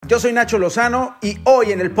Yo soy Nacho Lozano y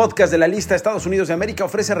hoy en el podcast de La Lista Estados Unidos de América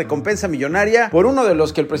ofrece recompensa millonaria por uno de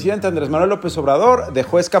los que el presidente Andrés Manuel López Obrador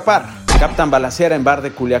dejó escapar. Captan balacera en bar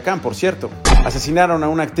de Culiacán, por cierto. Asesinaron a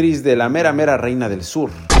una actriz de la mera reina del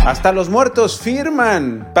sur. Hasta los muertos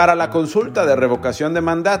firman para la consulta de revocación de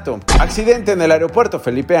mandato. Accidente en el aeropuerto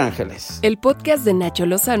Felipe Ángeles. El podcast de Nacho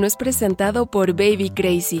Lozano es presentado por Baby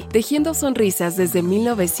Crazy, tejiendo sonrisas desde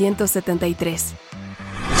 1973.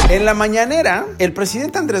 En la mañanera, el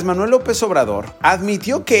presidente Andrés Manuel López Obrador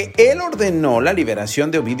admitió que él ordenó la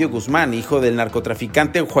liberación de Ovidio Guzmán, hijo del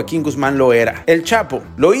narcotraficante Joaquín Guzmán Loera, el Chapo.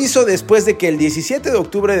 Lo hizo después de que el 17 de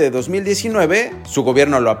octubre de 2019 su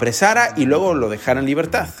gobierno lo apresara y luego lo dejara en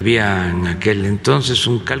libertad. Había en aquel entonces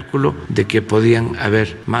un cálculo de que podían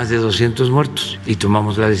haber más de 200 muertos y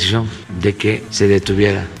tomamos la decisión de que se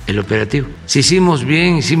detuviera el operativo. Si hicimos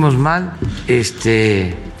bien, hicimos mal,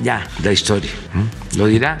 ya la historia lo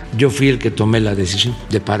dirá. Yo fui el que tomé la decisión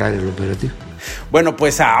de parar el operativo. Bueno,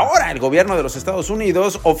 pues ahora el gobierno de los Estados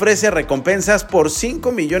Unidos ofrece recompensas por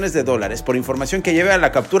 $5 millones por información que lleve a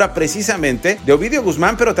la captura precisamente de Ovidio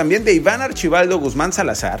Guzmán, pero también de Iván Archibaldo Guzmán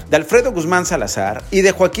Salazar, de Alfredo Guzmán Salazar y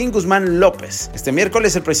de Joaquín Guzmán López. Este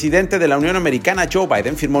miércoles el presidente de la Unión Americana, Joe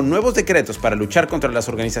Biden, firmó nuevos decretos para luchar contra las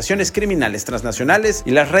organizaciones criminales transnacionales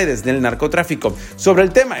y las redes del narcotráfico. Sobre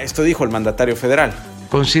el tema, esto dijo el mandatario federal.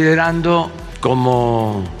 Considerando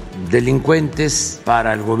como delincuentes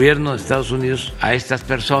para el gobierno de Estados Unidos a estas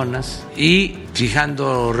personas y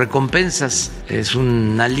fijando recompensas, es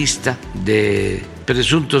una lista de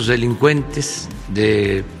presuntos delincuentes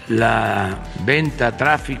de la venta,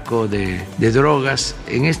 tráfico de drogas,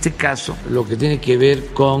 en este caso lo que tiene que ver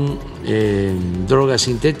con drogas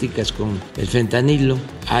sintéticas, con el fentanilo.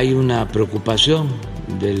 Hay una preocupación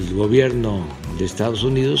del gobierno de Estados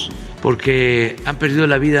Unidos porque han perdido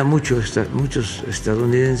la vida muchos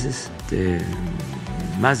estadounidenses,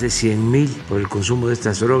 más de 100,000 por el consumo de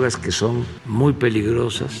estas drogas que son muy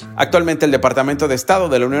peligrosas. Actualmente el Departamento de Estado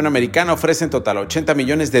de la Unión Americana ofrece en total $80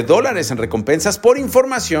 millones en recompensas por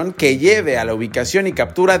información que lleve a la ubicación y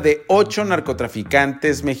captura de 8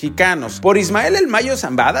 narcotraficantes mexicanos. Por Ismael El Mayo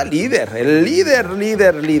Zambada, el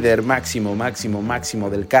líder máximo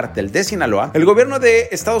del cártel de Sinaloa, el gobierno de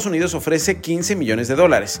Estados Unidos ofrece $15 millones.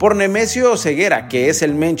 Por Nemesio Ceguera, que es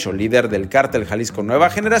el Mencho, líder del cártel Jalisco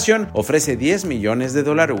Nueva Generación, ofrece $10 millones.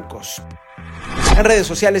 En redes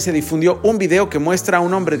sociales se difundió un video que muestra a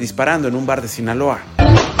un hombre disparando en un bar de Sinaloa.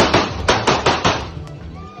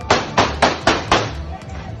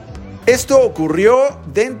 Esto ocurrió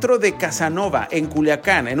dentro de Casanova, en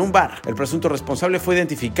Culiacán, en un bar. El presunto responsable fue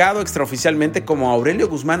identificado extraoficialmente como Aurelio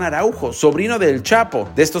Guzmán Araujo, sobrino del Chapo.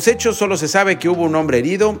 De estos hechos solo se sabe que hubo un hombre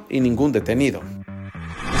herido y ningún detenido.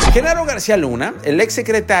 Genaro García Luna, el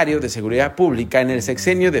exsecretario de Seguridad Pública en el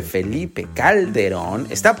sexenio de Felipe Calderón,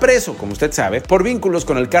 está preso, como usted sabe, por vínculos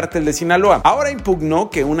con el cártel de Sinaloa. Ahora impugnó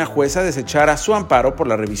que una jueza desechara su amparo por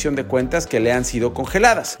la revisión de cuentas que le han sido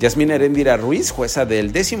congeladas. Yasmín Heréndira Ruiz, jueza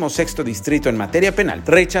del 16º Distrito en materia penal,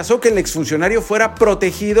 rechazó que el exfuncionario fuera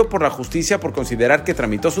protegido por la justicia por considerar que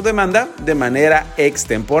tramitó su demanda de manera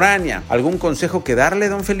extemporánea. ¿Algún consejo que darle,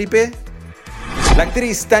 don Felipe? La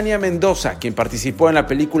actriz Tania Mendoza, quien participó en la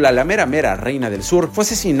película La mera reina del sur, fue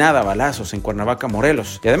asesinada a balazos en Cuernavaca,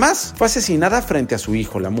 Morelos. Y además, fue asesinada frente a su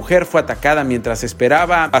hijo. La mujer fue atacada mientras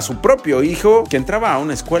esperaba a su propio hijo, que entraba a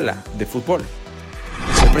una escuela de fútbol.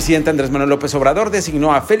 El presidente Andrés Manuel López Obrador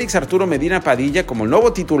designó a Félix Arturo Medina Padilla como el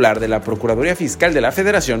nuevo titular de la Procuraduría Fiscal de la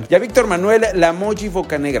Federación y a Víctor Manuel Lamoji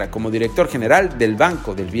Bocanegra como director general del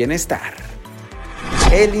Banco del Bienestar.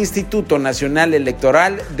 El Instituto Nacional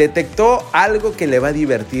Electoral detectó algo que le va a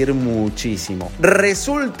divertir muchísimo.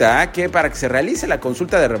 Resulta que para que se realice la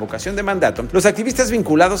consulta de revocación de mandato, los activistas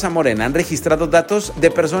vinculados a Morena han registrado datos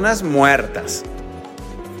de personas muertas,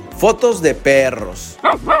 fotos de perros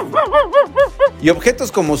y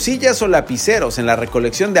objetos como sillas o lapiceros en la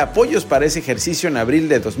recolección de apoyos para ese ejercicio en abril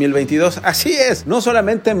de 2022. Así es, no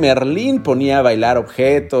solamente Merlín ponía a bailar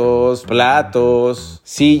objetos, platos,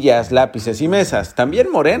 sillas, lápices y mesas,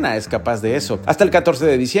 también Morena es capaz de eso. Hasta el 14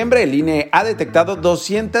 de diciembre el INE ha detectado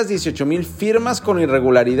 218,000 firmas con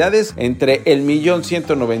irregularidades entre el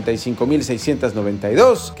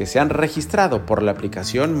 1,195,692 que se han registrado por la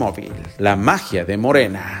aplicación móvil. La magia de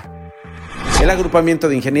Morena. El agrupamiento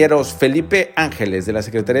de ingenieros Felipe Ángeles de la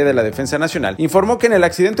Secretaría de la Defensa Nacional informó que en el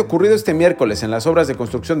accidente ocurrido este miércoles en las obras de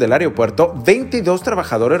construcción del aeropuerto, 22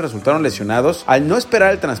 trabajadores resultaron lesionados al no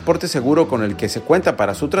esperar el transporte seguro con el que se cuenta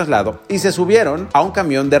para su traslado y se subieron a un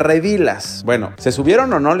camión de redilas. Bueno, se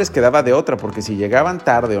subieron o no les quedaba de otra, porque si llegaban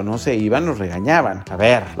tarde o no se iban, los regañaban. A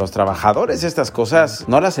ver, los trabajadores estas cosas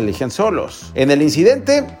no las eligen solos. En el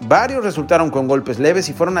incidente, varios resultaron con golpes leves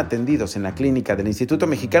y fueron atendidos en la clínica del Instituto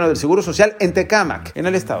Mexicano del Seguro Social en Tecámac, en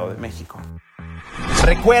el Estado de México.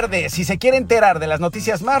 Recuerde, si se quiere enterar de las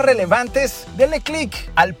noticias más relevantes, denle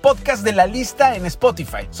click al podcast de La Lista en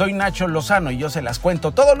Spotify. Soy Nacho Lozano y yo se las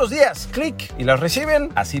cuento todos los días. Click y las reciben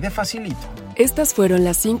así de facilito. Estas fueron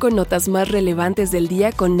las 5 notas más relevantes del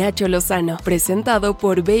día con Nacho Lozano, presentado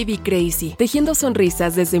por Baby Crazy, tejiendo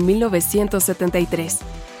sonrisas desde 1973.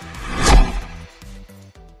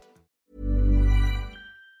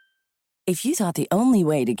 If you thought the only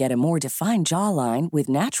way to get a more defined jawline with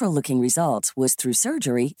natural-looking results was through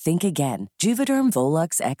surgery, think again. Juvederm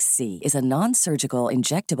Volux XC is a non-surgical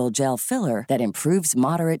injectable gel filler that improves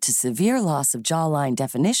moderate to severe loss of jawline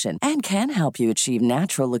definition and can help you achieve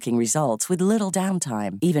natural-looking results with little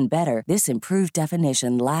downtime. Even better, this improved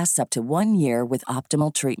definition lasts up to 1 year with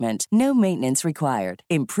optimal treatment. No maintenance required.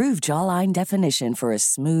 Improve jawline definition for a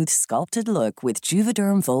smooth, sculpted look with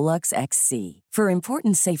Juvederm Volux XC. For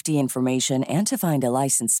important safety information and to find a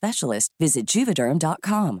licensed specialist, visit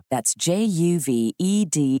Juvederm.com. That's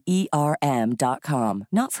Juvederm.com.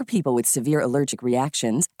 Not for people with severe allergic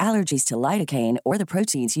reactions, allergies to lidocaine, or the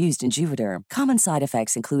proteins used in Juvederm. Common side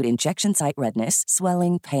effects include injection site redness,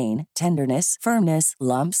 swelling, pain, tenderness, firmness,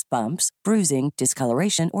 lumps, bumps, bruising,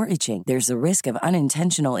 discoloration, or itching. There's a risk of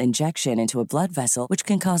unintentional injection into a blood vessel, which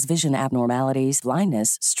can cause vision abnormalities,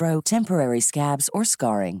 blindness, stroke, temporary scabs, or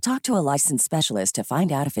scarring. Talk to a licensed specialist to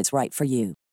find out if it's right for you.